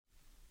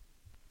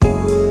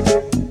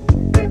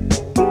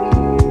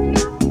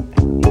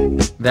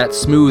That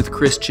smooth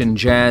Christian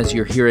jazz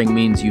you're hearing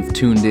means you've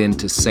tuned in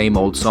to Same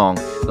Old Song,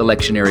 the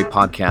lectionary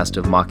podcast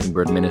of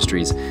Mockingbird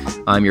Ministries.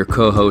 I'm your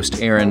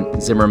co-host,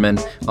 Aaron Zimmerman.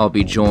 I'll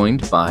be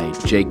joined by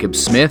Jacob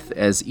Smith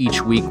as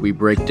each week we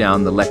break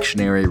down the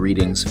lectionary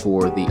readings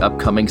for the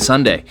upcoming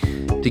Sunday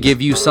to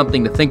give you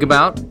something to think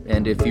about,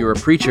 and if you're a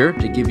preacher,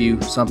 to give you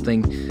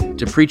something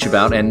to preach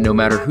about, and no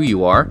matter who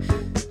you are,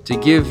 to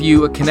give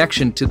you a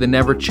connection to the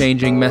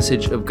never-changing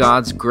message of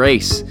God's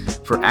grace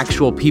for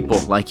actual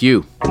people like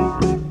you.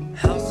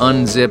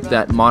 Unzip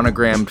that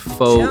monogrammed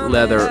faux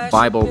leather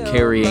Bible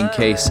carrying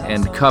case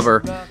and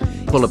cover,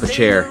 pull up a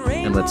chair,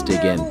 and let's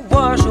dig in.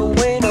 Wash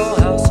away no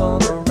house on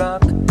the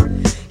rock.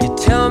 You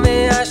tell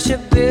me I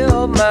should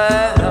build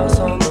my house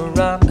on the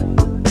rock.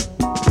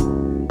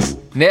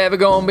 Never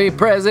gonna be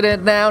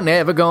president now,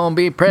 never gonna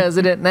be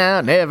president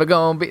now, never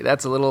gonna be...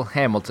 That's a little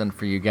Hamilton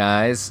for you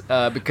guys,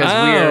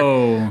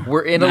 because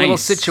we're in a little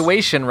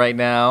situation right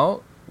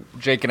now.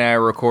 Jake and I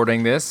are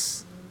recording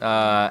this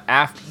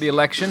after the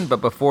election, but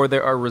before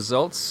there are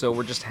results, so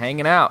we're just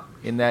hanging out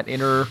in that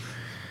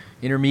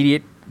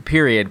intermediate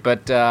period.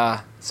 But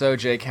so,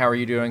 Jake, how are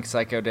you doing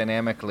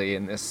psychodynamically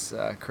in this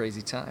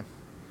crazy time?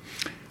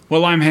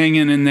 Well, I'm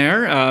hanging in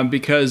there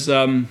because,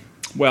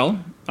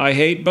 I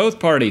hate both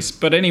parties.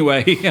 But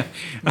anyway,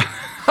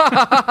 Not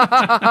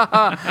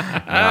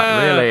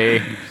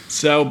really.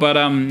 So, but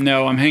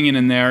no, I'm hanging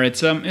in there.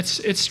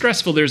 It's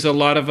stressful. There's a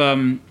lot of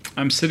I'm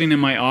sitting in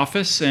my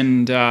office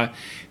and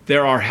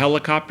there are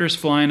helicopters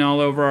flying all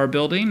over our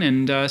building,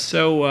 and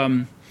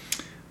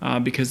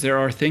because there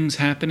are things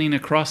happening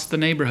across the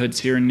neighborhoods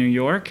here in New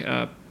York,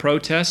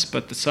 protests,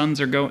 but the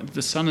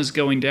sun is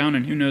going down,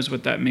 and who knows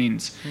what that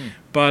means.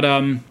 But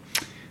I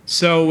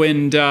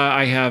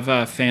have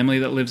a family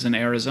that lives in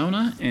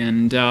Arizona,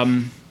 and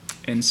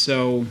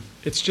so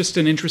it's just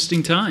an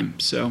interesting time.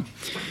 So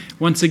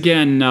once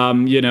again,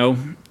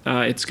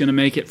 it's going to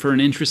make it for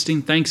an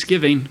interesting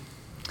Thanksgiving.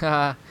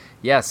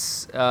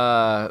 Yes.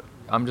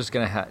 I'm just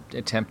going to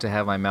attempt to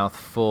have my mouth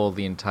full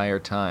the entire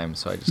time,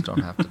 so I just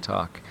don't have to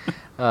talk.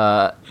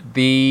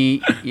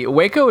 The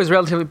Waco is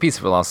relatively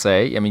peaceful, I'll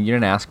say. I mean, you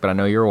didn't ask, but I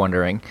know you were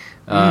wondering.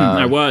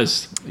 I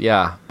was.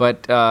 Yeah,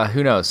 but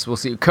who knows? We'll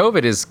see.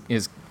 COVID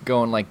is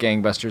going like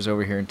gangbusters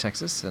over here in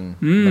Texas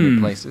and many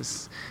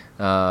places.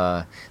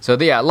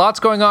 Lots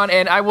going on.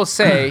 And I will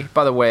say,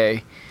 by the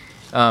way,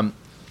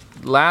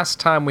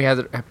 last time we had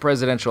a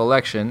presidential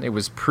election, it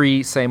was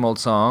pre-Same Old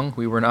Song.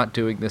 We were not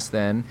doing this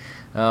then.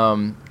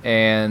 But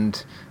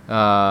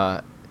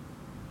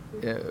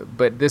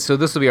this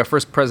will be our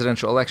first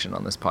presidential election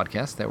on this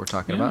podcast that we're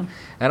talking about.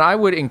 And I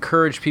would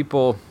encourage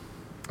people,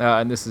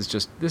 and this is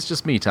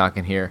just me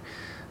talking here,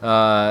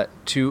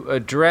 to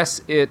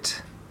address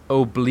it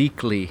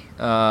obliquely,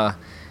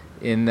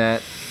 in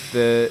that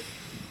this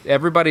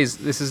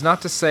is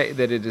not to say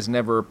that it is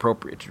never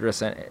appropriate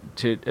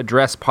to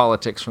address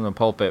politics from the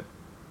pulpit,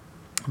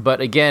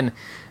 but again,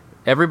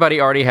 everybody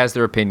already has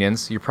their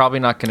opinions. You're probably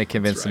not going to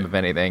convince them of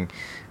anything.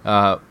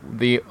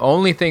 The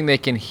only thing they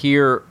can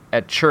hear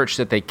at church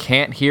that they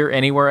can't hear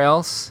anywhere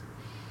else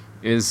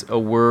is a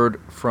word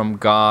from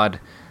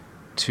God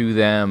to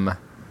them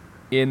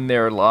in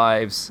their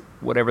lives,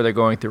 whatever they're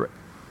going through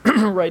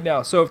right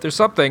now. So if there's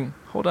something,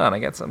 hold on, I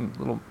got some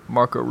little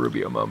Marco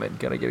Rubio moment.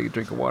 Gotta get a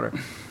drink of water.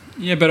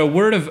 Yeah, but a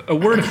word of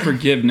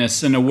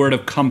forgiveness and a word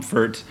of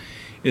comfort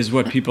is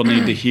what people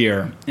need to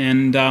hear.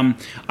 And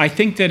I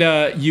think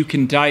that you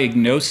can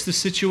diagnose the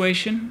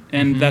situation,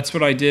 and that's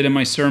what I did in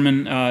my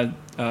sermon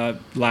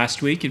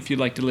last week. If you'd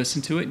like to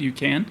listen to it, you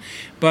can.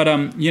 But,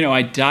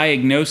 I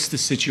diagnosed the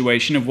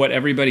situation of what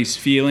everybody's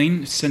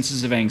feeling,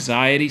 senses of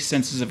anxiety,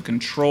 senses of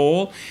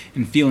control,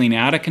 and feeling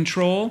out of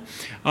control.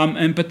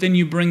 But then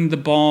you bring the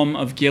balm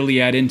of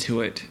Gilead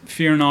into it.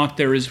 Fear not,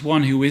 there is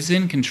one who is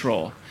in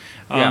control,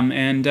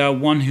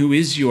 and one who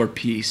is your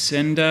peace.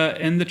 And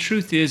the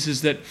truth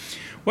is that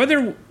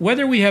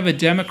whether we have a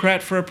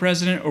Democrat for a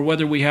president or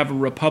whether we have a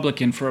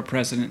Republican for a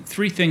president,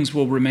 three things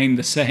will remain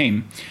the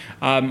same.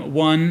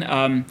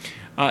 One,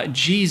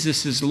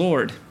 Jesus is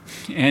Lord,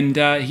 and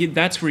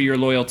that's where your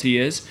loyalty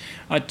is.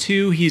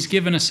 Two, he's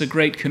given us a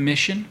great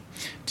commission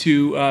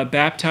to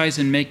baptize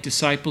and make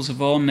disciples of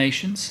all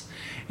nations.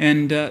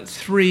 And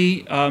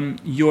three,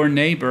 your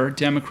neighbor,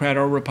 Democrat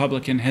or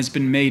Republican, has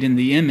been made in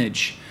the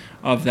image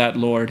of that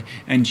Lord,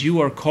 and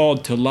you are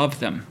called to love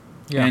them.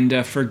 Yeah.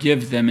 And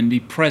forgive them and be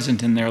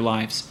present in their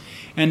lives.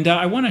 And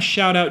I want to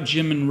shout out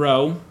Jim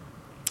Monroe,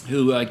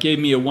 who gave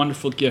me a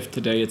wonderful gift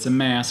today. It's a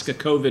mask, a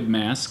COVID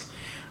mask,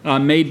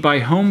 made by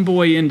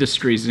Homeboy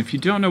Industries. And if you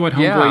don't know what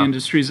Homeboy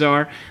Industries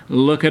are,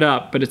 look it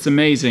up. But it's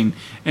amazing.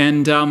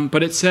 And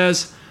but it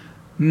says,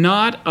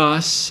 "Not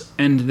us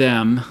and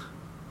them,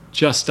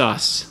 just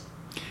us."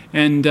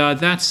 And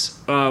that's,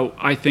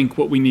 I think,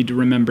 what we need to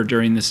remember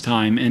during this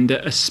time, and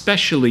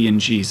especially in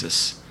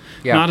Jesus.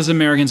 Yeah. Not as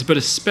Americans, but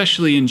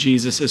especially in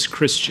Jesus as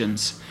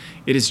Christians.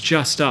 It is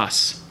just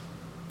us.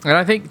 And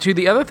I think, too,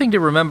 the other thing to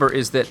remember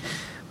is that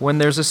when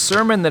there's a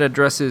sermon that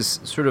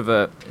addresses sort of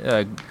a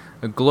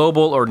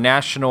global or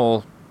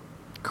national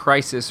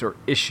crisis or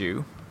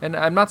issue, And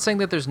I'm not saying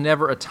that there's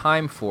never a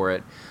time for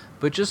it,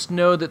 but just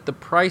know that the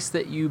price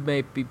that you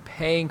may be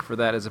paying for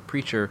that as a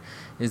preacher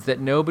is that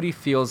nobody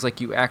feels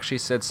like you actually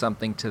said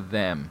something to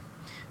them.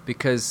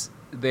 Because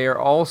they are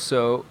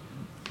also,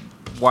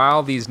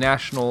 while these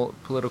national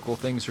political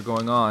things are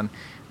going on,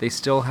 they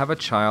still have a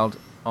child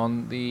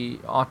on the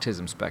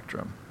autism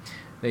spectrum.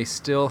 They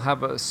still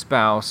have a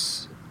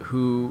spouse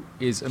who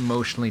is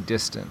emotionally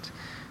distant.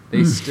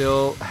 They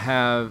still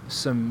have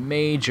some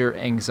major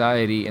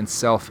anxiety and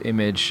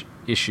self-image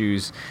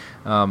issues.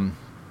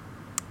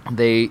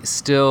 They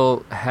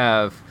still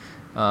have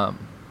a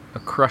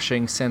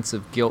crushing sense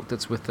of guilt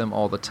that's with them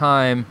all the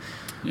time,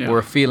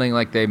 or feeling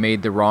like they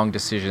made the wrong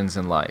decisions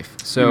in life.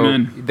 So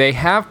they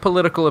have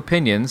political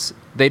opinions.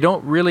 They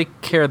don't really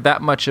care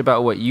that much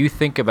about what you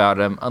think about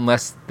them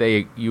unless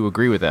you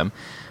agree with them.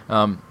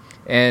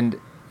 And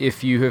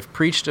if you have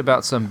preached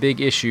about some big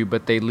issue,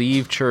 but they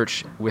leave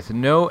church with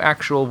no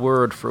actual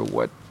word for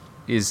what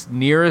is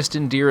nearest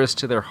and dearest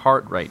to their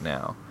heart right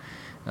now,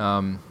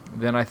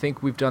 then I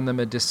think we've done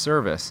them a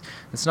disservice.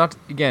 It's not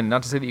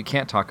to say that you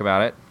can't talk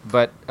about it,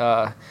 but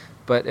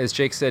as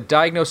Jake said,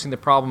 diagnosing the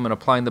problem and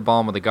applying the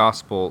balm of the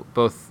gospel,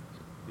 both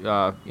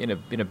in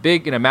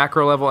a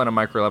macro level and a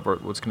micro level,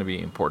 what's going to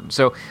be important.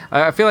 So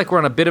I feel like we're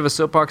on a bit of a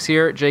soapbox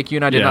here. Jake, you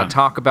and I did not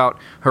talk about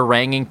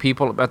haranguing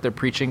people about their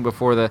preaching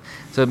before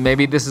so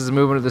maybe this is a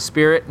movement of the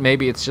Spirit.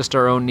 Maybe it's just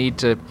our own need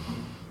to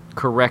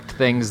correct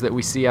things that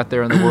we see out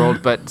there in the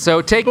world. But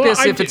so take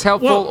this if it's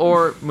helpful,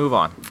 or move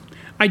on.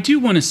 I do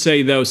want to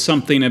say, though,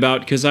 something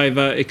about, because I've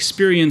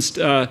experienced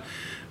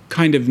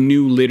kind of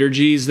new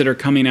liturgies that are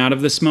coming out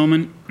of this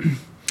moment,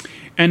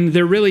 and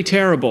they're really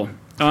terrible.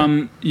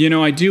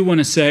 I do want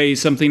to say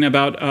something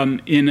about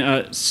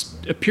in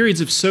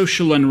periods of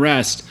social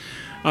unrest,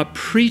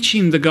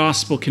 preaching the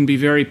gospel can be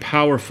very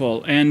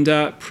powerful, and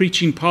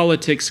preaching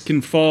politics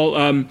can fall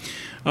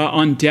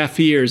on deaf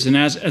ears, and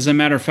as a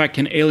matter of fact,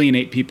 can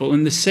alienate people.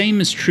 And the same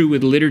is true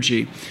with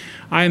liturgy.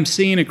 I am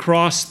seeing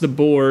across the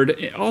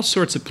board, all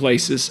sorts of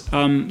places,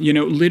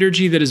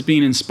 liturgy that is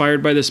being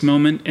inspired by this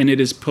moment, and it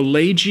is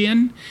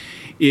Pelagian,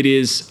 it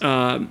is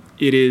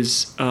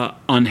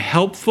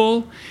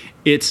unhelpful.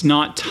 It's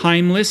not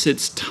timeless.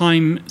 It's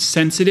time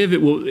sensitive.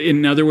 It will,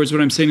 in other words,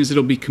 what I'm saying is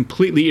it'll be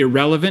completely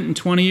irrelevant in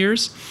 20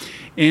 years,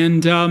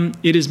 and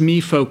it is me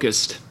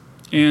focused.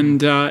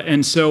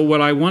 And so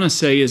what I want to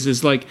say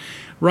is like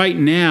right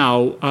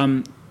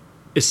now,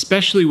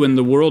 especially when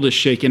the world is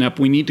shaken up,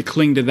 we need to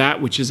cling to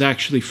that which is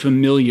actually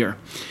familiar,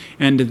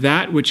 and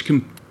that which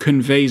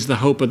conveys the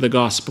hope of the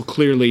gospel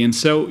clearly. And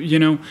so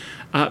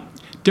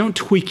don't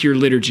tweak your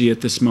liturgy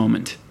at this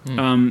moment.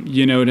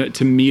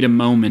 To meet a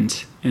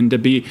moment. And to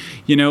be,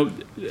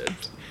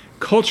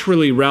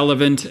 culturally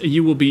relevant,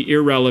 you will be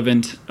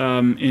irrelevant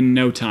in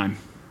no time.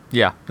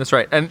 Yeah, that's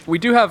right. And we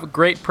do have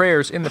great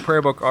prayers in the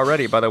prayer book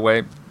already, by the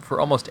way, for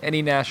almost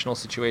any national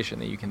situation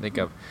that you can think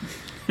of.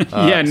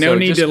 No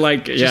need to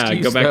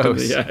go back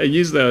those.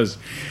 Use those.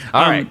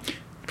 All right.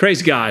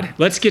 Praise God.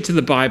 Let's get to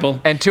the Bible.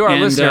 And to our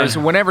listeners,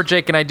 whenever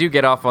Jake and I do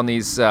get off on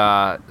these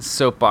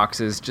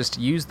soapboxes, just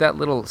use that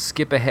little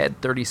skip ahead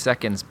 30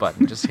 seconds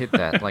button. Just hit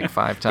that like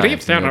 5 times. Yeah,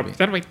 it'll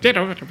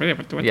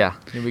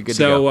be good to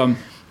go. All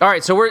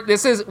right, so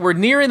we're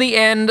nearing the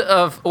end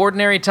of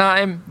Ordinary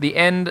Time, the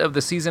end of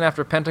the season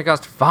after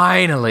Pentecost.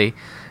 Finally,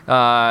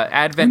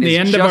 Advent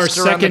is just around the corner. The end of our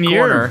second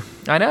year.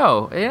 I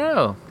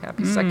know.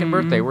 Happy second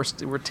birthday.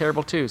 We're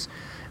terrible twos.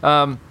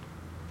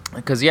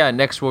 Because,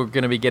 next we're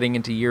going to be getting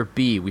into year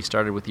B. We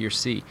started with year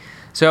C.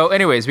 So,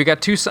 anyways, we got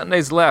 2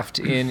 Sundays left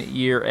in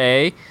year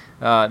A.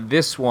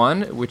 This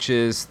one, which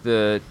is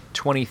the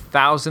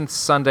 20,000th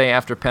Sunday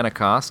after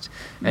Pentecost,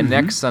 and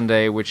next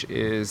Sunday, which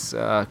is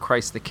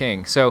Christ the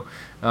King. So,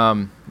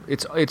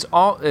 it's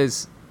all,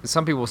 as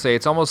some people say,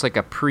 it's almost like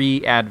a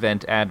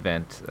pre-Advent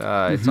Advent.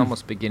 It's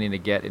almost beginning to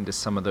get into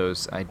some of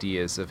those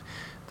ideas of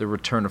the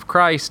return of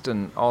Christ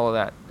and all of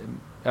that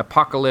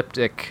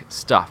apocalyptic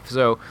stuff.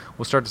 So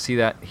we'll start to see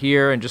that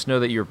here, and just know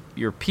that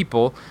your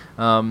people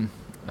are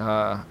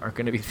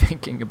going to be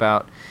thinking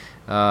about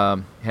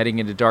heading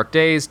into dark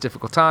days,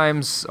 difficult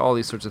times, all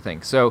these sorts of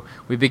things. So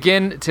we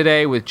begin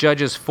today with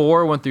Judges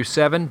 4,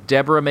 1-7,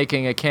 Deborah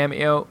making a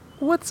cameo.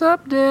 What's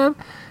up, Deb?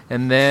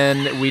 And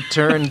then we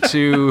turn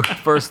to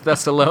 1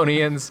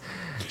 Thessalonians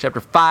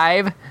chapter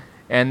 5,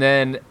 and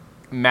then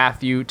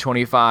Matthew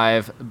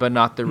 25, but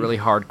not the really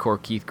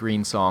hardcore Keith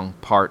Green song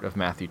part of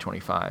Matthew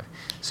 25.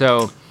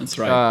 So that's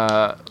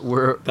right.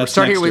 We're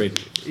starting with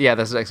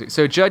that's next week.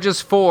 So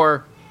Judges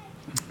 4,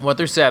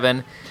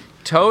 1-7,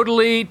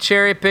 totally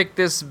cherry picked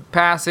this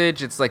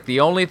passage. It's like the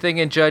only thing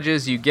in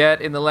Judges you get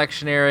in the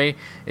lectionary.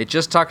 It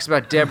just talks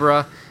about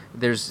Deborah.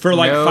 There's for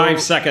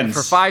 5 seconds.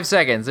 For 5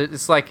 seconds,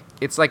 it's like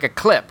a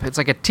clip. It's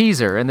like a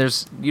teaser,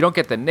 and you don't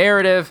get the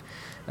narrative.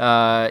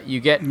 You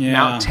get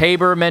Mount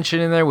Tabor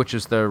mentioned in there, which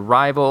is the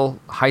rival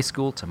high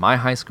school to my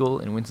high school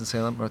in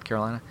Winston-Salem, North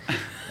Carolina.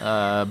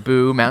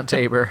 Boo, Mount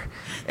Tabor.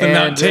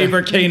 Mount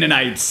Tabor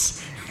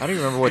Canaanites. I don't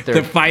even remember what they're...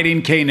 The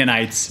Fighting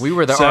Canaanites. We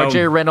were the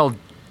R.J. Reynolds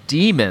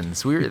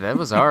demons. That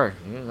was our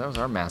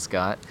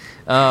mascot.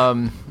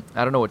 I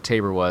don't know what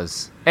Tabor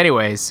was.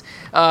 Anyways,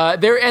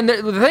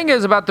 the thing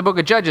is about the Book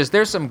of Judges,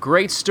 there's some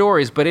great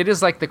stories, but it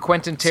is like the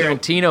Quentin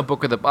Tarantino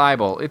book of the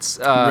Bible. It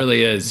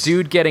really is.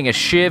 Dude getting a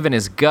shiv in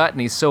his gut,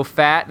 and he's so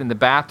fat in the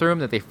bathroom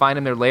that they find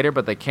him there later,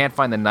 but they can't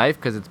find the knife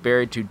because it's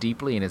buried too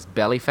deeply in his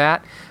belly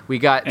fat. We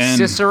got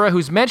Sisera,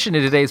 who's mentioned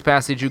in today's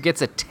passage, who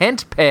gets a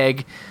tent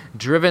peg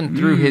driven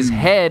through his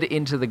head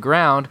into the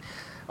ground.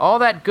 All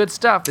that good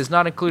stuff is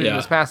not included in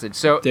this passage.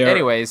 So,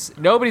 anyways,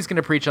 nobody's going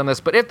to preach on this,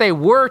 but if they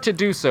were to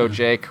do so,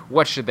 Jake,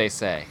 what should they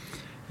say?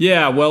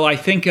 Yeah, well, I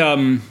think,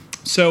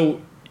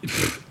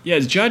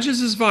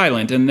 Judges is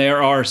violent, and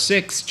there are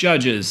 6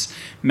 judges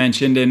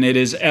mentioned, and it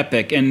is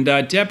epic. And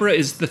Deborah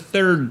is the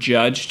 3rd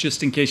judge,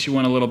 just in case you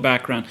want a little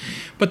background.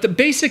 But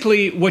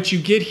basically, what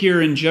you get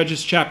here in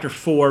Judges chapter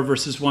 4,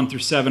 verses 1 through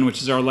 7,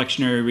 which is our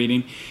lectionary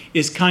reading,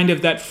 is kind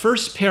of that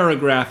first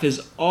paragraph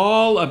is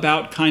all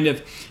about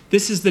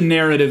this is the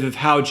narrative of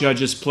how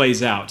Judges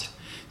plays out.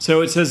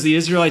 So it says the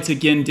Israelites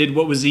again did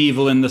what was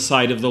evil in the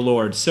sight of the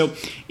Lord. So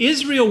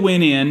Israel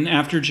went in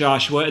after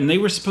Joshua, and they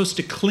were supposed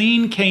to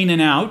clean Canaan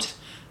out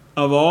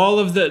of all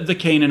of the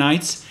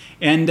Canaanites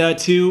and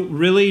to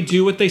really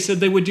do what they said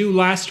they would do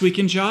last week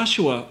in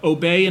Joshua,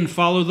 obey and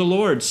follow the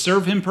Lord,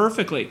 serve him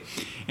perfectly.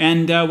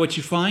 And what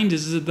you find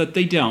is that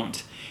they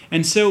don't.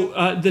 And so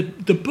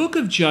the book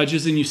of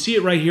Judges, and you see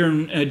it right here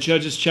in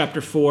Judges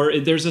chapter 4,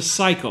 there's a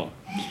cycle.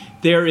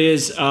 They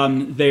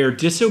are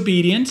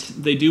disobedient.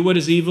 They do what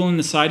is evil in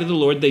the sight of the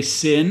Lord. They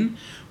sin,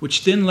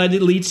 which then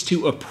leads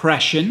to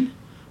oppression.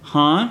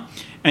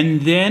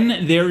 And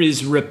then there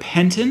is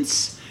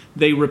repentance.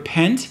 They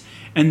repent.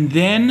 And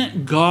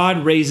then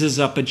God raises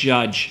up a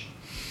judge.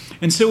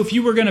 And so if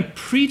you were going to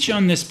preach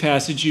on this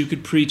passage, you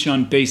could preach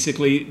on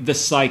basically the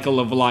cycle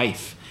of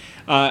life.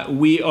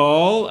 We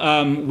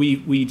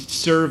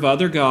serve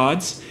other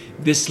gods.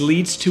 This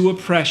leads to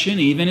oppression,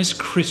 even as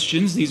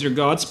Christians. These are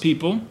God's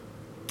people.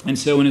 And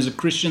so, and as a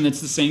Christian,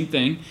 that's the same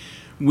thing.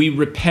 We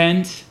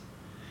repent,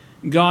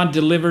 God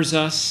delivers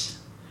us,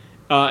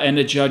 and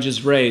a judge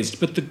is raised.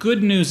 But the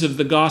good news of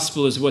the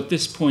gospel is what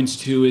this points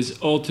to is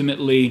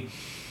ultimately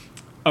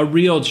a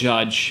real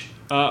judge,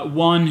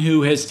 one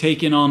who has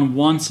taken on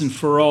once and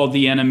for all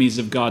the enemies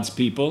of God's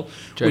people,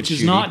 which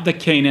is not the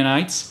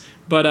Canaanites.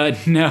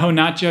 But no,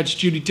 not Judge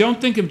Judy.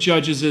 Don't think of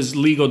judges as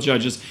legal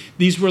judges.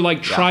 These were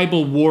like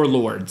tribal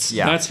warlords.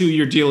 Yeah. That's who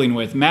you're dealing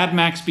with. Mad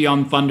Max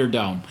Beyond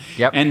Thunderdome.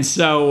 Yep. And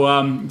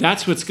so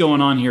that's what's going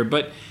on here.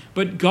 But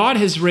God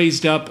has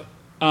raised up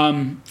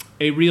a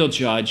real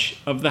judge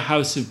of the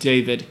house of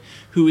David,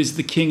 who is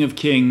the King of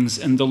Kings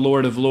and the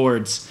Lord of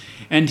Lords.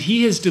 And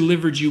he has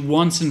delivered you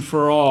once and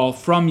for all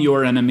from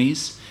your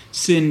enemies,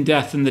 sin,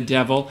 death, and the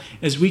devil,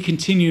 as we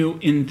continue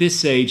in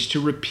this age to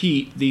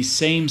repeat these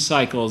same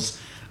cycles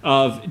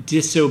of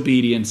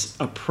disobedience,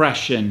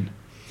 oppression,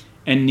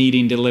 and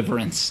needing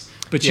deliverance.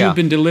 But you've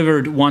been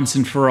delivered once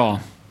and for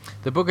all.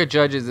 The book of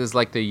Judges is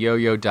like the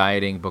yo-yo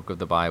dieting book of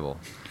the Bible.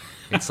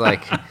 It's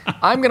like,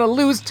 I'm going to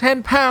lose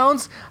 10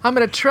 pounds, I'm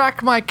going to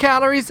track my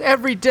calories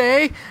every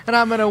day, and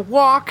I'm going to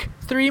walk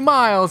 3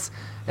 miles.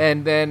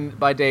 And then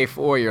by day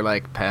 4, you're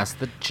like, pass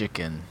the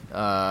chicken.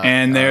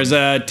 And there's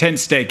a tent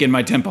stake in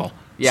my temple.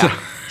 Yeah.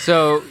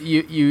 So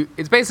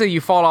it's basically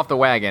you fall off the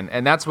wagon,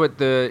 and that's what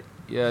the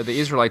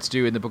Israelites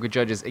do in the book of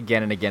Judges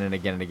again and again and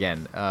again and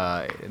again.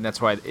 And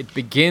that's why it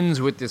begins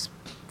with this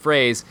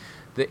phrase,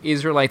 the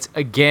Israelites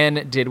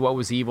again did what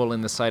was evil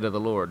in the sight of the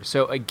Lord.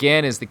 So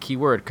again is the key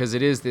word, because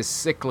it is this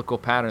cyclical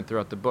pattern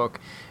throughout the book.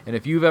 And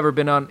if you've ever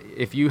been on,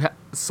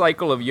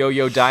 cycle of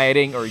yo-yo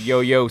dieting or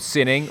yo-yo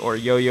sinning or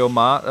yo-yo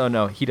oh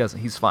no, he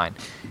doesn't, he's fine.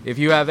 If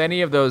you have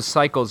any of those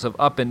cycles of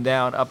up and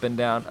down, up and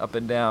down, up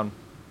and down,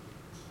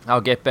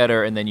 I'll get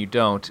better, and then you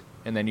don't,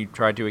 and then you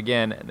try to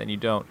again, and then you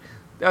don't.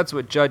 That's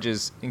what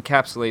Judges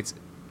encapsulates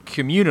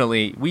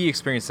communally. We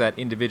experience that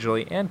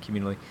individually and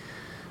communally.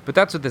 But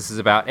that's what this is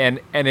about. And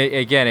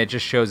again, it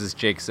just shows, as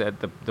Jake said,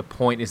 the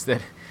point is that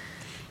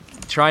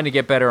trying to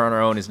get better on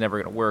our own is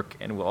never going to work,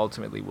 and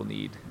we'll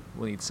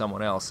need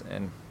someone else.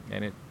 And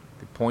it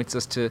points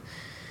us to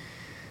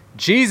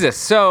Jesus.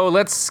 So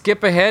let's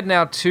skip ahead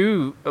now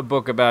to a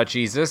book about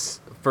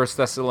Jesus, 1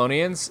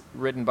 Thessalonians,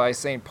 written by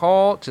St.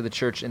 Paul to the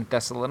church in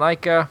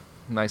Thessalonica.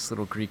 Nice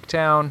little Greek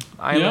town,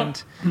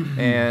 island. Yep.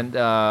 And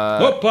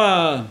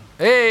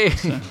hey,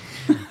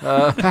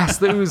 pass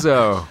the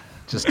ouzo.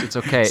 It's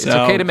okay. It's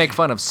okay to make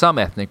fun of some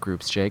ethnic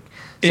groups, Jake.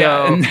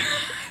 That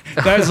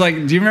was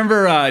like, do you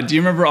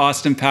remember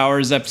Austin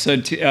Powers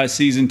episode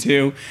season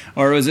 2,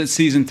 or was it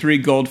season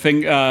 3?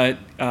 Goldfinger.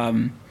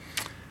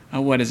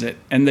 What is it?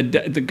 And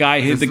the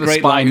guy who the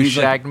great line who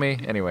shagged me.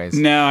 Anyways,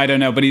 no, I don't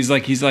know. But he's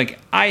like,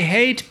 I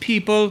hate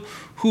people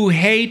who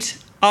hate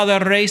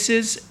other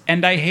races,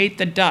 and I hate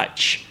the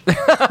Dutch.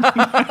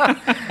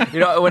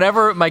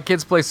 Whenever my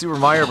kids play Super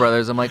Mario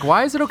Brothers, I'm like,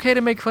 why is it okay to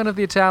make fun of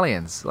the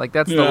Italians? Like,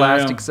 that's the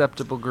last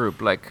acceptable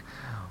group. Like,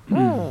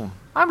 I'm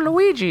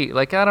Luigi.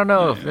 Like, I don't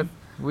know.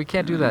 We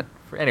can't do that.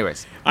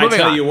 Anyways, I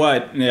tell you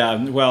what.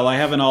 Yeah, well, I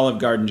have an Olive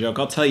Garden joke.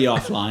 I'll tell you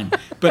offline.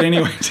 But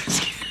anyway,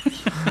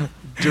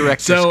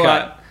 Director's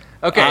cut.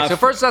 Okay, so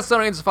 1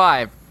 Thessalonians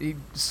 5,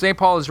 St.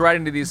 Paul is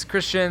writing to these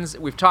Christians.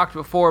 We've talked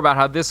before about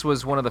how this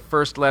was one of the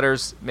first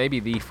letters, maybe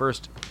the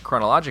first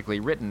chronologically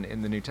written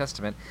in the New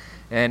Testament.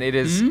 And it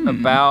is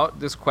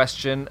about this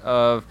question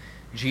of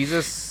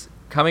Jesus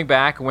coming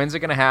back. When's it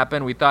going to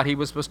happen? We thought he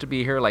was supposed to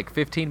be here like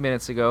 15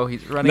 minutes ago.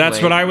 He's running That's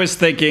late. what I was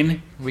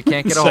thinking. We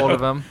can't get a hold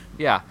of him.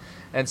 Yeah.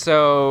 And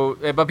so,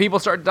 but people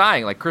start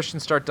dying. Like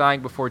Christians start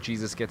dying before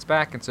Jesus gets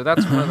back. And so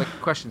that's one of the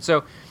questions.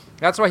 So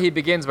that's why he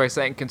begins by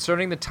saying,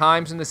 concerning the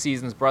times and the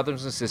seasons,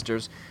 brothers and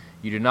sisters,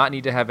 you do not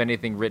need to have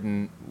anything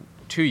written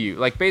to you.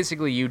 Like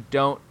basically you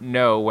don't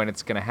know when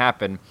it's going to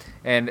happen.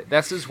 And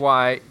this is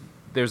why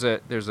there's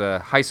a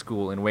high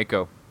school in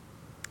Waco,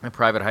 a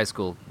private high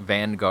school,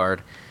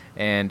 Vanguard,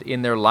 and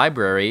in their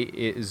library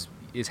is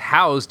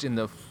housed in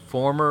the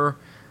former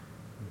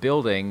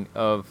building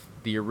of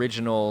the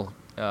original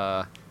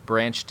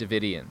Branch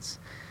Davidians.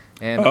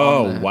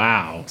 And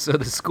wow. So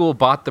the school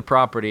bought the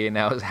property and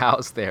now is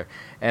housed there.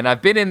 And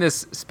I've been in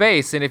this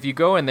space, and if you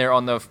go in there,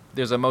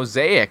 there's a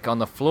mosaic on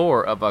the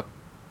floor of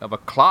a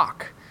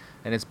clock,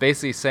 and it's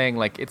basically saying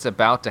like it's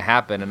about to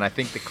happen. And I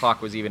think the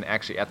clock was even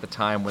actually at the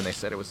time when they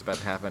said it was about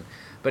to happen.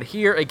 But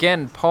here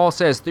again, Paul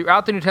says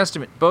throughout the New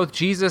Testament, both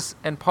Jesus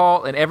and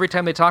Paul, and every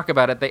time they talk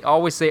about it, they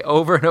always say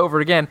over and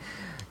over again,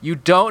 you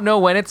don't know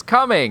when it's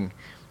coming.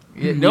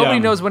 Nobody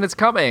knows when it's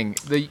coming.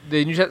 The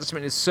New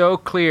Testament is so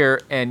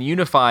clear and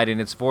unified in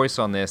its voice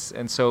on this,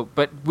 and so.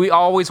 But we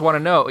always want to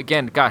know.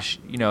 Again, gosh,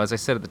 as I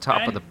said at the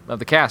top of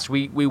the cast,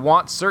 we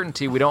want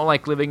certainty. We don't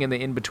like living in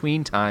the in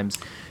between times.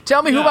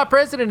 Tell me who my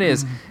president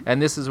is,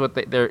 and this is what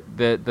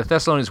the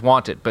Thessalonians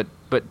wanted.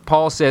 But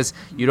Paul says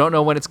you don't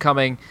know when it's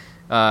coming.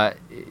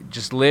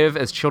 Just live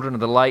as children of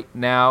the light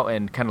now,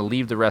 and kind of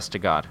leave the rest to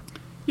God.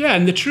 Yeah,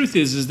 and the truth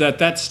is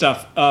that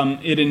stuff,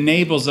 it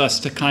enables us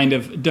to kind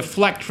of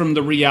deflect from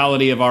the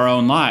reality of our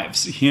own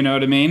lives. You know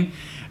what I mean?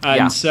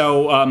 And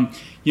so,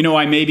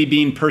 I may be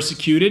being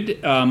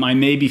persecuted. I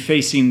may be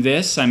facing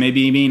this. I may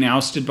be being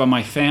ousted by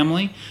my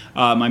family.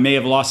 I may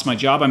have lost my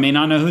job. I may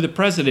not know who the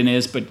president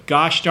is, but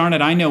gosh darn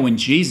it, I know when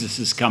Jesus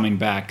is coming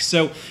back.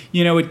 So,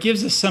 it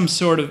gives us some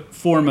sort of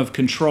form of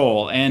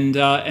control, and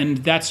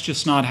that's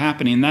just not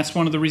happening. And that's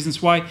one of the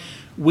reasons why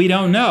we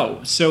don't know.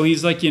 So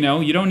he's like, you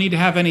don't need to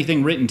have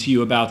anything written to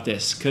you about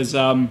this because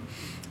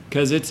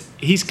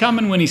he's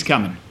coming when he's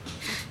coming.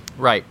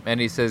 Right.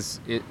 And he says,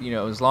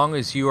 as long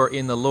as you are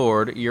in the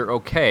Lord, you're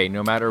okay,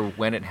 no matter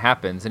when it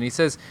happens. And he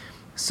says,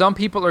 some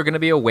people are going to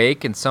be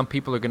awake and some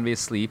people are going to be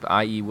asleep,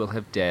 i.e. will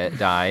have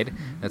died.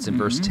 That's in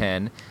verse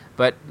 10.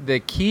 But the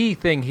key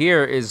thing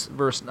here is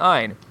verse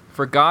 9.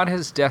 For God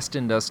has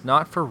destined us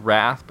not for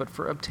wrath, but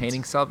for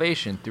obtaining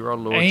salvation through our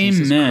Lord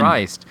Jesus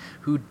Christ,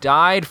 who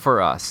died for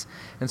us.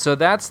 And so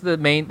that's the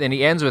main, and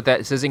he ends with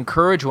that. It says,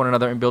 encourage one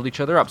another and build each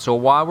other up. So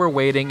while we're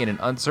waiting in an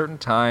uncertain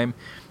time,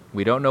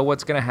 we don't know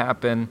what's going to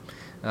happen,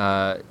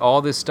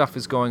 all this stuff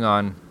is going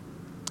on,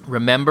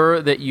 remember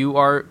that you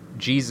are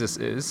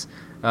Jesus's.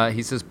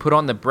 He says, put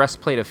on the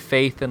breastplate of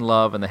faith and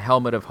love and the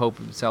helmet of hope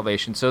and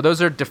salvation. So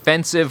those are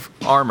defensive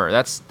armor.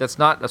 That's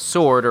not a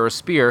sword or a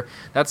spear.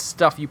 That's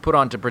stuff you put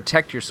on to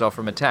protect yourself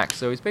from attack.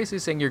 So he's basically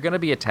saying you're going to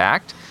be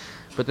attacked,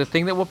 but the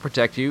thing that will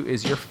protect you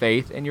is your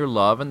faith and your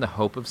love and the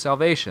hope of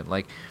salvation.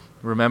 Like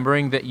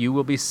remembering that you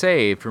will be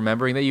saved,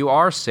 remembering that you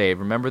are saved,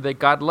 remember that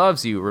God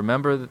loves you,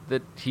 remember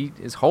that he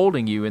is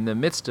holding you in the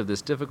midst of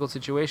this difficult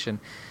situation.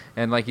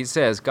 And like he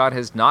says, God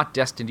has not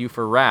destined you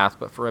for wrath,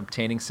 but for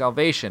obtaining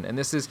salvation. And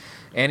this is,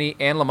 Anne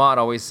Lamott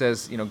always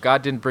says,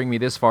 God didn't bring me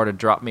this far to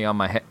drop me on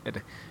my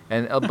head.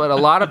 But a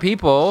lot of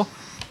people,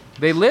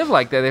 they live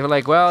like that. They're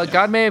like, well,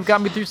 God may have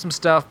got me through some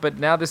stuff, but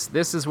now this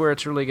is where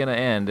it's really going to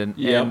end. And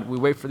we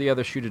wait for the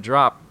other shoe to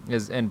drop.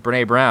 And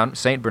Brene Brown,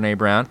 Saint Brene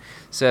Brown,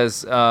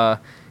 says,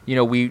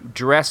 we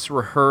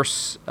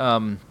rehearse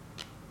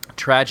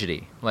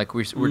tragedy. Like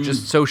we're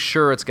just so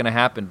sure it's going to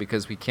happen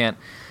because we can't.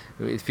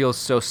 It feels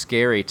so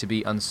scary to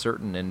be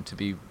uncertain and to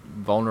be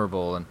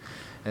vulnerable,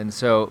 and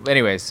so.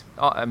 Anyways,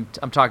 I'm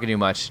talking too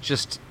much.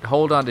 Just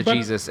hold on to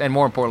Jesus, and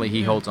more importantly,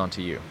 He holds on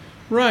to you.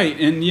 Right,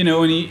 and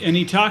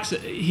he talks.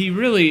 He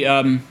really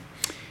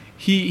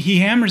he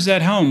hammers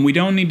that home. We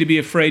don't need to be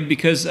afraid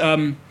because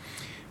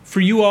for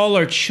you all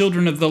are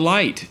children of the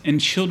light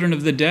and children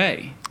of the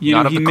day.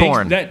 Not of the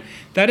corn.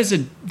 That's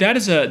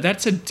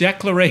a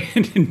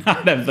declaration,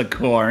 not of the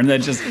corn.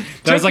 That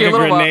was like a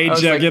grenade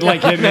joke. It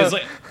like hit me.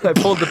 Like, I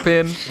pulled the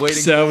pin, waiting.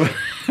 So,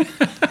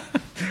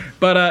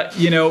 but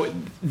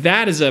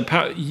that is a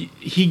power.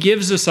 He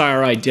gives us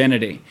our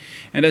identity,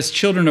 and as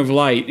children of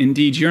light,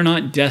 indeed, you're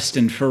not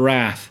destined for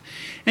wrath.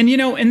 And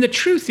and the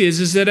truth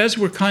is that as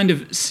we're kind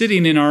of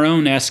sitting in our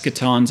own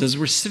eschatons, as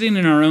we're sitting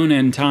in our own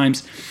end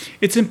times,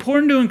 it's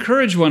important to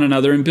encourage one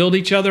another and build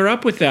each other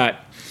up with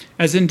that,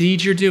 as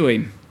indeed you're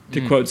doing.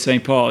 To quote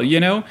St. Paul,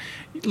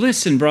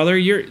 listen, brother,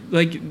 you're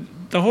like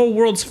the whole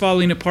world's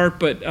falling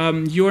apart, but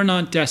you're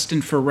not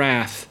destined for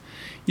wrath.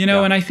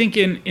 And I think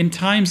in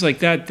times like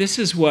that, this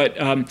is what,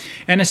 and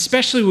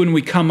especially when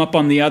we come up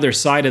on the other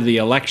side of the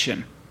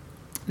election,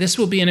 this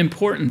will be an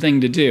important thing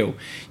to do,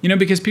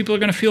 because people are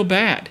going to feel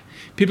bad.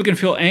 people can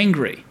feel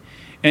angry.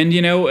 And,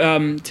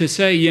 to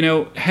say,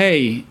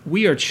 hey,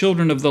 we are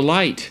children of the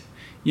light,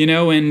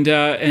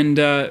 and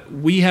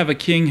we have a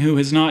king who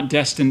has not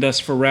destined us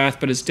for wrath,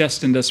 but has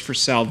destined us for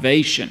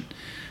salvation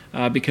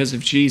because of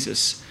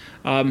Jesus.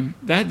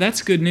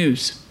 That's good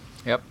news.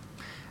 Yep.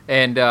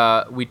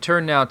 And we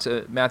turn now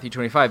to Matthew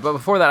 25. But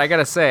before that, I got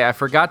to say, I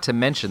forgot to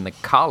mention the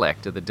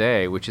collect of the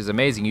day, which is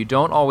amazing. You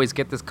don't always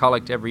get this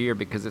collect every year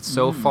because it's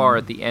so far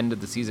at the end of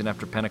the season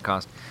after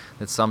Pentecost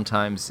that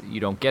sometimes you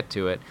don't get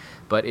to it.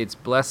 But it's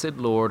Blessed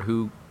Lord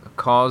who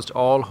caused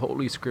all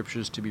holy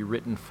scriptures to be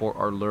written for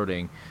our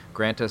learning.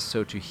 Grant us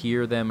so to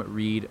hear them,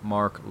 read,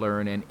 mark,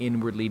 learn, and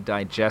inwardly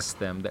digest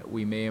them, that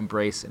we may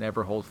embrace and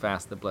ever hold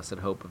fast the blessed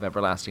hope of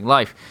everlasting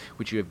life,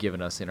 which you have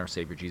given us in our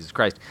Savior Jesus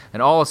Christ.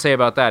 And all I'll say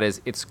about that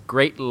is it's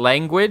great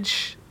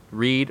language.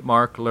 Read,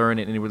 mark, learn,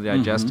 and inwardly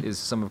digest is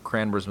some of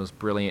Cranmer's most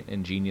brilliant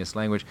and genius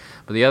language.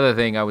 But the other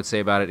thing I would say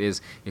about it is,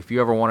 if you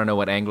ever want to know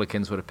what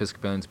Anglicans, what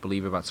Episcopalians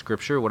believe about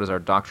Scripture, what is our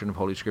doctrine of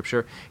Holy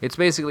Scripture, it's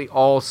basically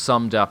all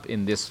summed up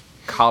in this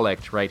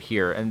collect right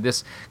here. And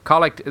this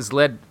collect has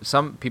led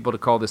some people to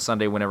call this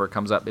Sunday, whenever it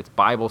comes up, it's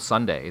Bible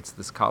Sunday. It's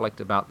this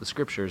collect about the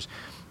Scriptures.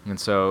 And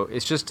so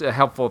it's just a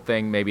helpful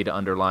thing maybe to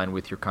underline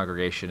with your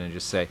congregation and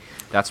just say,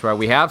 that's why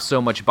we have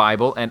so much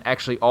Bible, and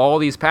actually all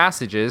these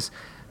passages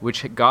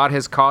which God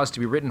has caused to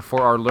be written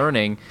for our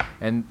learning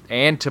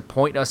and to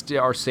point us to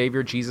our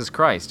Savior Jesus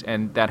Christ.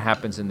 And that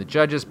happens in the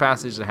Judges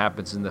passage, it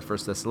happens in the 1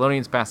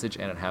 Thessalonians passage,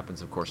 and it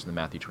happens, of course, in the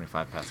Matthew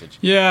 25 passage.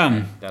 Yeah.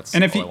 And that's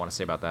all I want to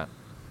say about that.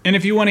 And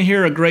if you want to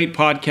hear a great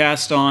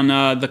podcast on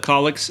the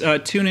collects,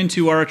 tune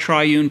into our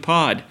Triune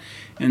Pod.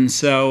 And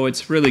so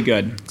it's really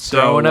good. So,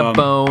 throwing a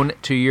bone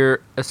to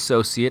your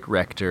associate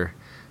rector,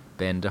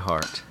 Ben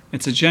DeHart.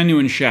 It's a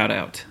genuine shout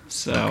out.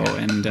 So,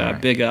 okay. And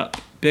right. Big up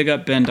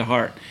Ben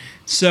DeHart.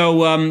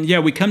 So,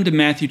 we come to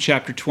Matthew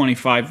chapter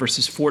 25,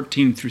 verses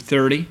 14 through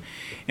 30.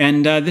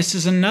 And this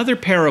is another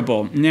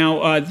parable.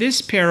 Now,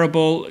 this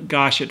parable,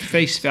 gosh, at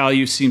face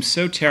value seems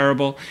so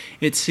terrible.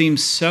 It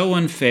seems so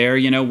unfair.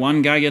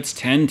 One guy gets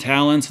 10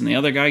 talents and the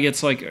other guy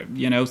gets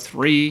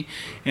 3.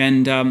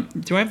 And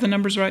do I have the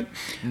numbers right?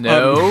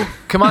 No.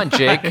 Come on,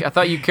 Jake. I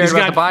thought you cared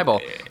about the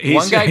Bible.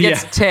 One guy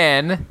gets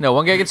 10. No,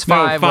 one guy gets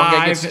 5. One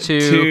guy gets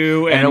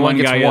 2. And one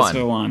guy gets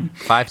 1.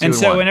 5, 2, and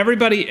so, 1. And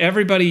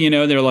everybody,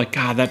 they're like,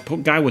 God,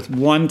 that guy with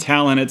 1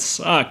 talent, it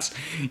sucks.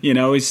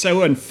 He's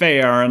so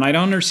unfair. And I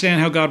don't understand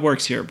how God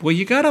works here. Well,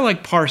 you got to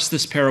parse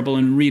this parable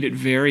and read it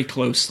very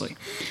closely.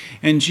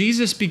 And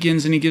Jesus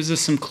begins and he gives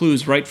us some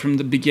clues right from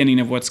the beginning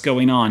of what's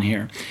going on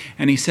here.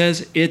 And he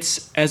says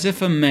it's as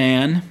if a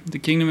man,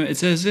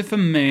 it's as if a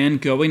man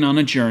going on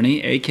a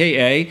journey,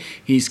 aka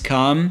he's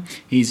come,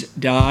 he's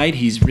died,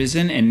 he's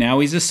risen, and now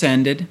he's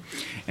ascended.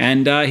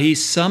 And he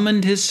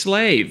summoned his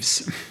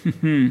slaves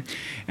and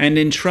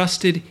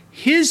entrusted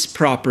his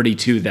property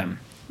to them.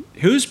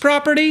 Whose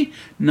property?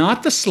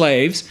 Not the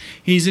slaves.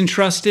 He's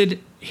entrusted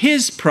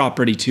his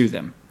property to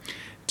them.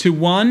 To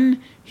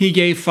one, he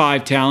gave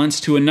 5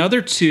 talents, to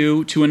another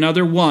 2, to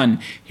another 1.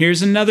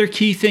 Here's another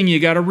key thing you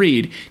got to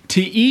read.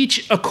 To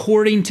each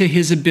according to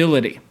his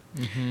ability.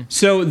 Mm-hmm.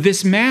 So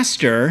this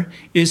master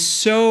is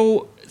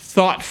so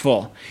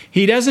thoughtful.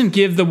 He doesn't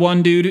give the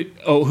one dude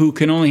who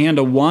can only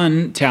handle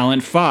 1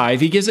 talent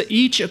 5. He gives it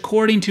each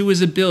according to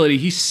his ability.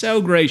 He's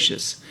so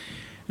gracious.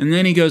 And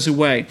then he goes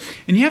away.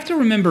 And you have to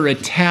remember a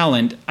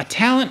talent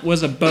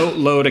was a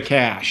boatload of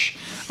cash,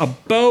 a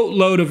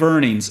boatload of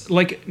earnings.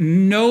 Like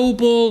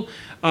noble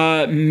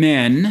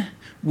men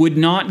would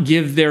not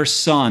give their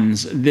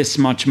sons this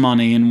much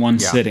money in one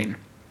sitting.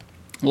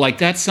 Like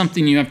that's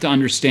something you have to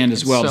understand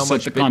as well. So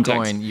much the Bitcoin,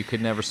 context. you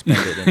could never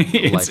spend it in a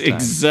It's lifetime.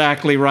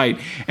 Exactly right.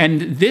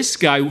 And this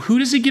guy, who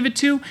does he give it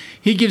to?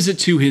 He gives it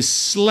to his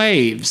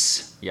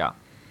slaves. Yeah.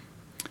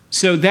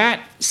 So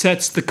that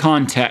sets the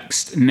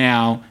context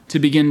now to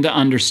begin to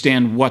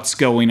understand what's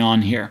going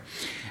on here.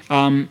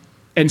 And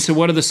so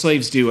what do the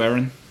slaves do,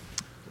 Aaron?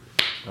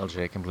 Well,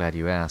 Jake, I'm glad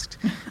you asked.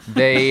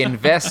 They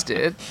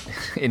invested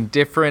in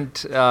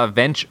different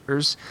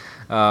ventures.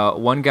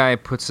 One guy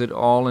puts it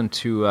all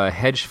into a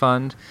hedge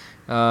fund.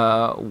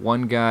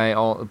 One guy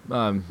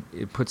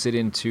puts it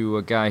into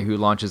a guy who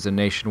launches a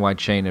nationwide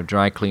chain of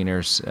dry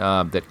cleaners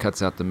that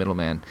cuts out the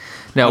middleman.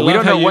 Now, we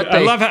don't know what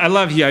they... I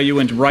love how you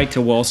went right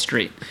to Wall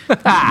Street.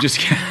 Just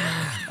kidding.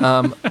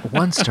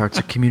 One starts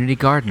a community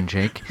garden,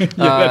 Jake.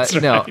 That's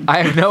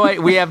right. No,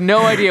 we have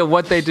no idea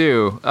what they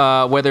do.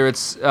 Whether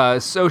it's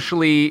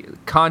socially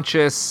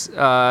conscious,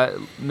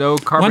 no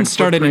carbon. One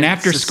started an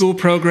after-school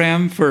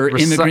program for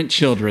immigrant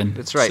children.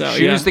 That's right. So,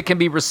 Shoes that can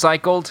be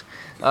recycled.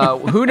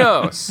 Who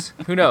knows?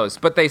 Who knows?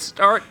 But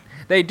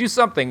they do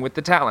something with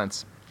the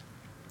talents.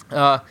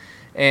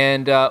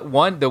 And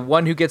the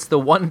one who gets the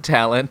 1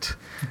 talent,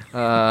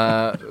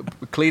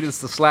 Cletus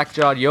the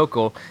slack-jawed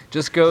yokel,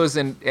 just goes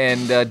and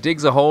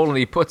digs a hole and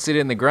he puts it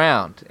in the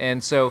ground.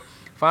 And so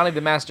Finally,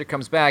 the master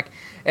comes back,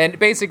 and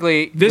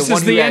basically This the is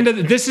one the who end had-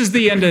 of this is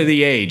the end of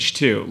the age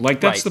too. Like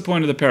that's Right. the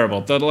point of the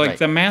parable. That Right.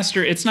 the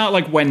master. It's not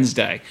like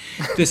Wednesday.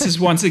 This is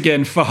once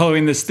again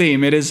following this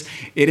theme. It is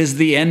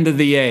the end of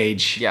the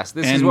age. Yes,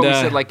 this is what we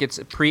said. Like it's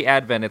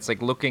pre-Advent. It's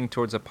like looking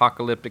towards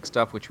apocalyptic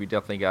stuff, which we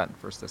definitely got in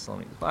 1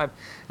 Thessalonians 5,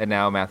 and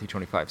now Matthew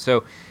 25.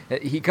 So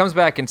he comes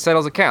back and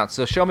settles accounts.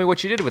 So show me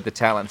what you did with the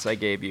talents I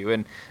gave you.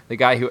 And the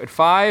guy who had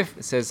 5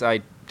 says,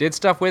 I did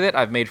stuff with it.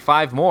 I've made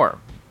 5 more.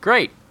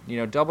 Great.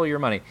 Double your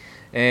money.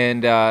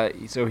 And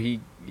so he,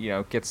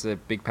 gets a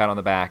big pat on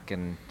the back,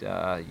 and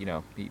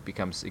he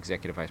becomes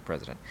executive vice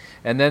president.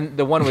 And then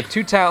the one with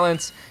 2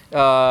 talents,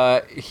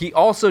 he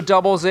also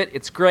doubles it.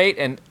 It's great.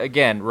 And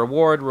again,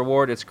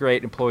 reward. It's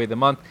great. Employee of the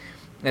month.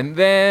 And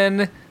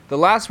then the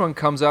last one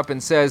comes up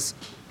and says,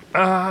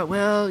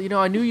 well,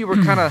 I knew you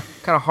were kind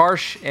of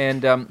harsh,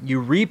 and you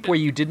reap where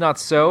you did not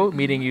sow,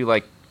 meaning you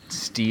like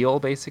steal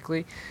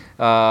basically.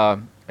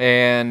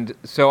 And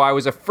so I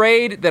was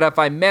afraid that if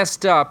I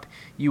messed up,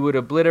 you would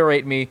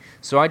obliterate me.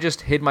 So I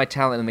just hid my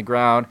talent in the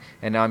ground,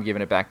 and now I'm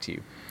giving it back to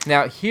you.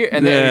 Now here,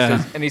 and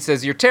then he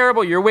says, you're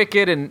terrible, you're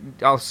wicked, and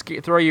I'll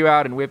throw you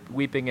out, and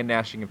weeping and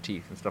gnashing of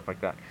teeth and stuff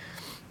like that.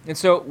 And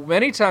so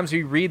many times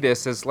we read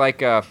this as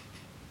like a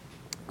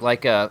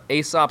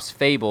Aesop's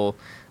fable,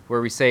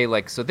 where we say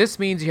so this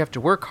means you have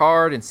to work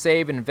hard and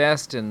save,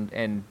 invest,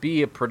 and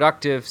be a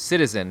productive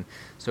citizen,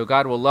 so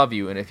God will love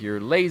you. And if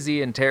you're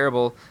lazy and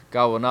terrible,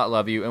 God will not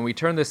love you. And we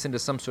turn this into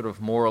some sort of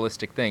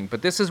moralistic thing.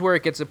 But this is where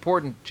it gets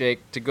important,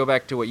 Jake, to go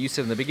back to what you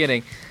said in the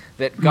beginning,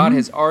 that God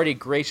has already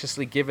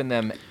graciously given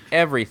them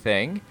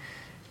everything.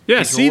 Yeah,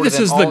 He's see, rewarded this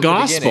them is all the at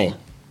beginning.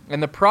 gospel.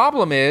 And the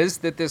problem is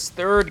that this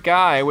third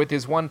guy with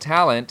his 1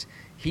 talent,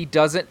 he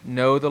doesn't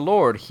know the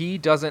Lord. He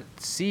doesn't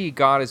see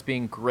God as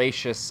being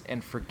gracious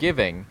and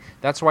forgiving.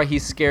 That's why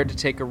he's scared to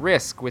take a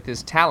risk with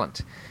his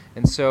talent.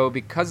 And so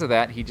because of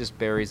that, he just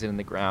buries it in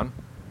the ground.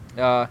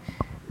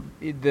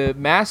 The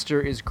master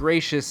is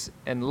gracious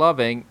and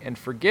loving and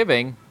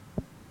forgiving.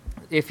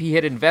 If he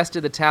had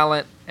invested the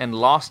talent and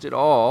lost it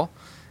all,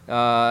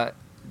 that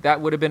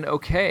would have been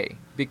okay,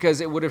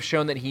 because it would have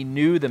shown that he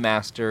knew the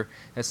master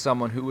as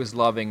someone who was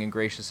loving and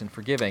gracious and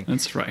forgiving.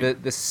 That's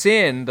right. The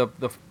sin,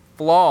 the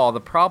flaw, the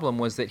problem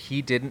was that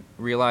he didn't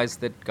realize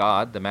that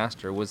God, the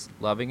master, was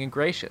loving and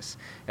gracious,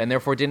 and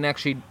therefore didn't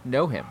actually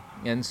know him.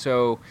 And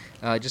so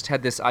just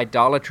had this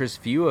idolatrous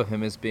view of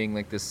him as being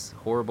like this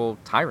horrible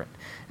tyrant.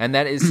 And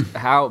that is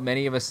how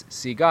many of us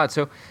see God.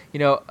 So,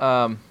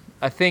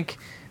 I think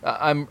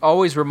I'm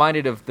always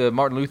reminded of the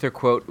Martin Luther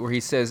quote where he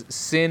says,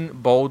 sin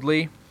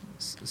boldly,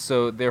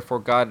 so therefore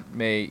God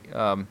may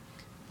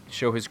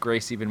show his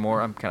grace even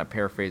more. I'm kind of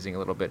paraphrasing a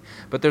little bit.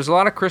 But there's a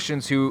lot of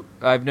Christians who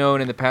I've known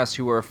in the past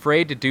who are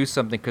afraid to do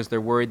something because they're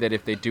worried that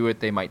if they do it,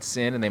 they might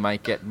sin and they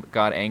might get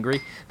God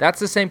angry. That's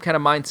the same kind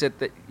of mindset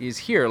that is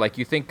here. Like,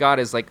 you think God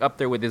is like up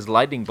there with his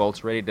lightning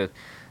bolts ready to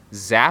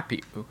zap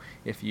you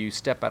if you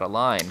step out of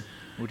line,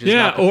 which is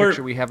not the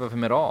picture we have of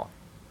him at all.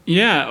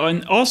 Yeah,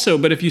 and also,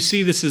 but if you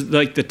see this as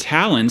like the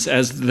talents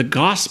as the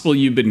gospel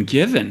you've been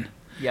given,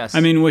 yes, I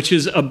mean, which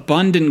is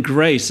abundant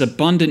grace,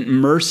 abundant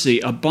mercy,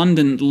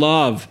 abundant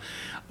love,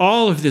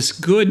 all of this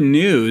good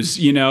news,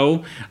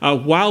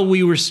 while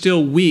we were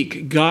still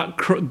weak, God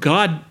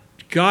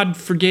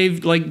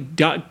forgave,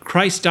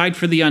 Christ died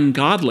for the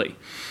ungodly.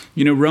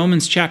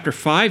 Romans chapter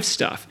 5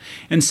 stuff.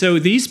 And so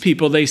these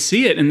people, they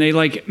see it and they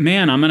like,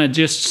 man, I'm going to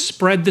just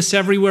spread this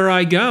everywhere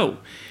I go.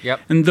 Yep.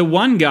 And the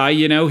one guy,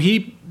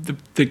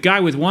 the guy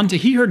with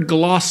he heard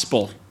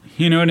gospel.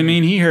 You know what I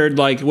mean? He heard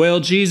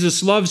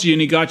Jesus loves you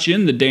and he got you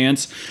in the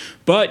dance,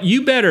 but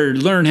you better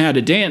learn how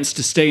to dance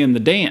to stay in the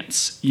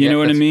dance. You know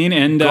what I mean?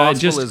 And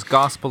gospel is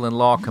gospel and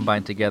law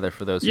combined together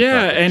for those who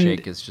thought that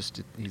Jake is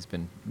just, he's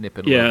been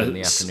nipping a little bit in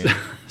the afternoon.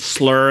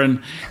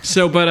 Slurring.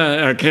 So, but,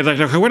 okay,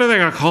 what are they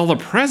going to call the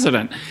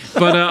president?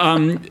 But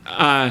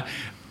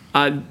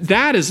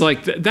that is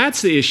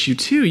that's the issue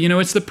too.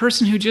 It's the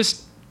person who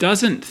just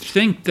doesn't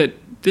think that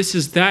this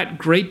is that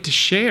great to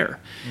share.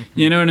 Mm-hmm.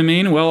 You know what I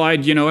mean? Well, I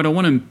don't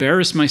want to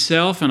embarrass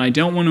myself, and I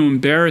don't want to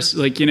embarrass,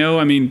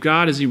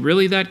 God, is he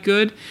really that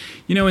good?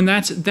 And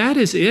that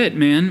is it,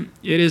 man.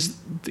 It is,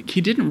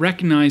 he didn't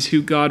recognize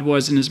who God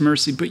was in his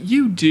mercy, but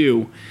you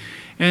do.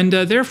 And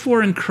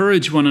therefore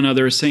encourage one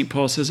another, as St.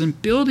 Paul says,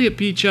 and build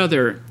up each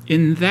other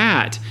in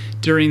that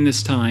during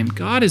this time.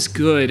 God is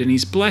good, and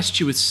he's blessed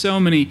you with so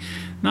many,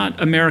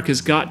 not America's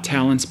Got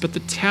Talents, but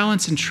the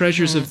talents and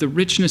treasures of the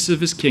richness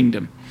of his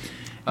kingdom.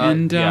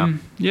 And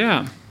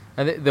yeah.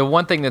 And the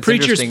one thing that's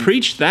preachers interesting,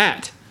 preach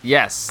that.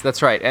 Yes,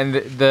 that's right. And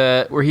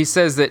the where he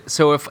says that,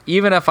 so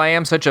even if I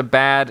am such a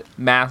bad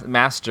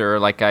master,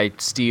 like I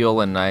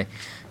steal and I'm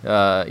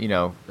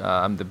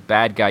the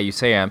bad guy you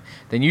say I am,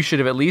 then you should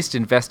have at least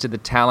invested the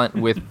talent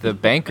with the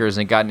bankers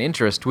and gotten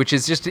interest, which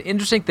is just an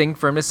interesting thing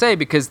for him to say,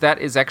 because that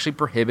is actually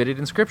prohibited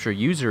in Scripture.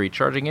 Usury,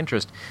 charging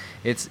interest.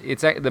 It's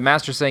the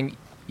master saying,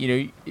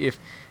 if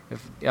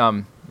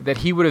that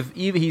he would have,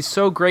 he's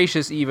so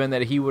gracious even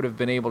that he would have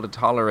been able to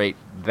tolerate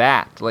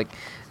that. Like,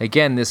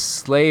 again, this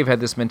slave had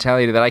this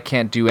mentality that I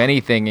can't do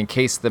anything in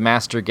case the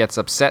master gets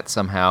upset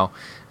somehow.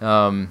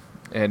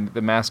 And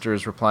the master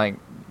is replying,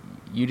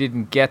 you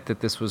didn't get that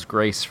this was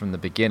grace from the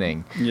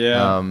beginning.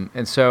 Yeah.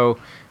 And so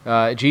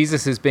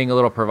Jesus is being a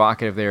little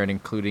provocative there and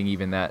including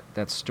even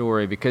that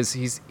story, because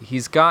he's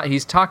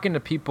talking to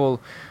people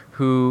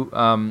who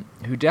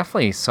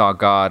definitely saw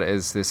God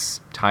as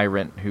this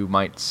tyrant who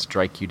might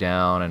strike you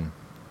down,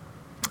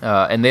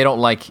 and they don't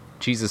like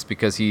Jesus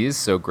because he is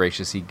so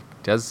gracious. He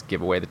does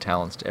give away the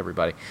talents to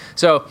everybody.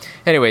 So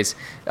anyways,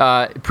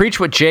 preach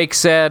what Jake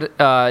said.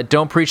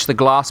 Don't preach the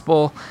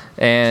gospel,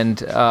 and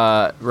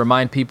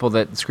remind people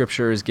that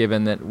Scripture is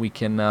given that we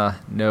can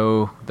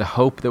know the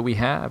hope that we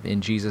have in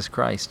Jesus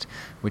Christ,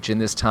 which in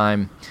this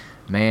time,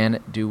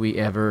 man, do we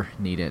ever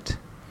need it.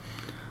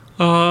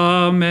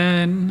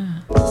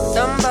 Amen.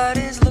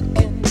 Somebody's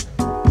looking,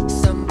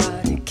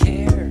 somebody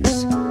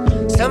cares,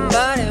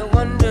 somebody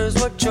wonders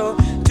what you're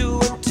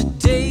doing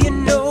today. You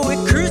know we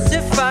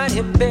crucified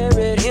him,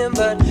 buried him,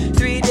 but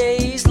 3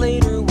 days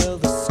later, well,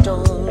 the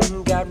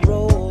stone got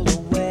rolled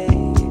away.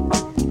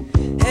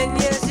 And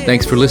yes,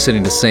 Thanks for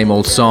listening to Same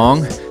Old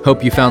Song.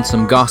 Hope you found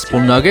some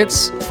gospel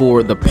nuggets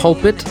for the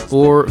pulpit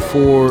or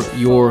for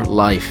your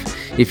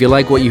life. If you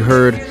like what you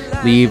heard,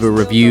 leave a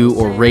review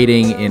or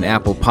rating in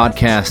Apple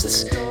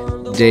Podcasts.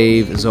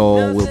 Dave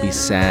Zoll will be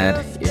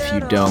sad if you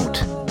don't.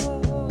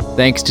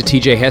 Thanks to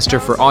TJ Hester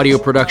for audio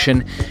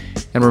production,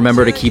 and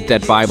remember to keep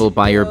that Bible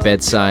by your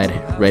bedside,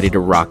 ready to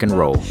rock and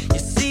roll. you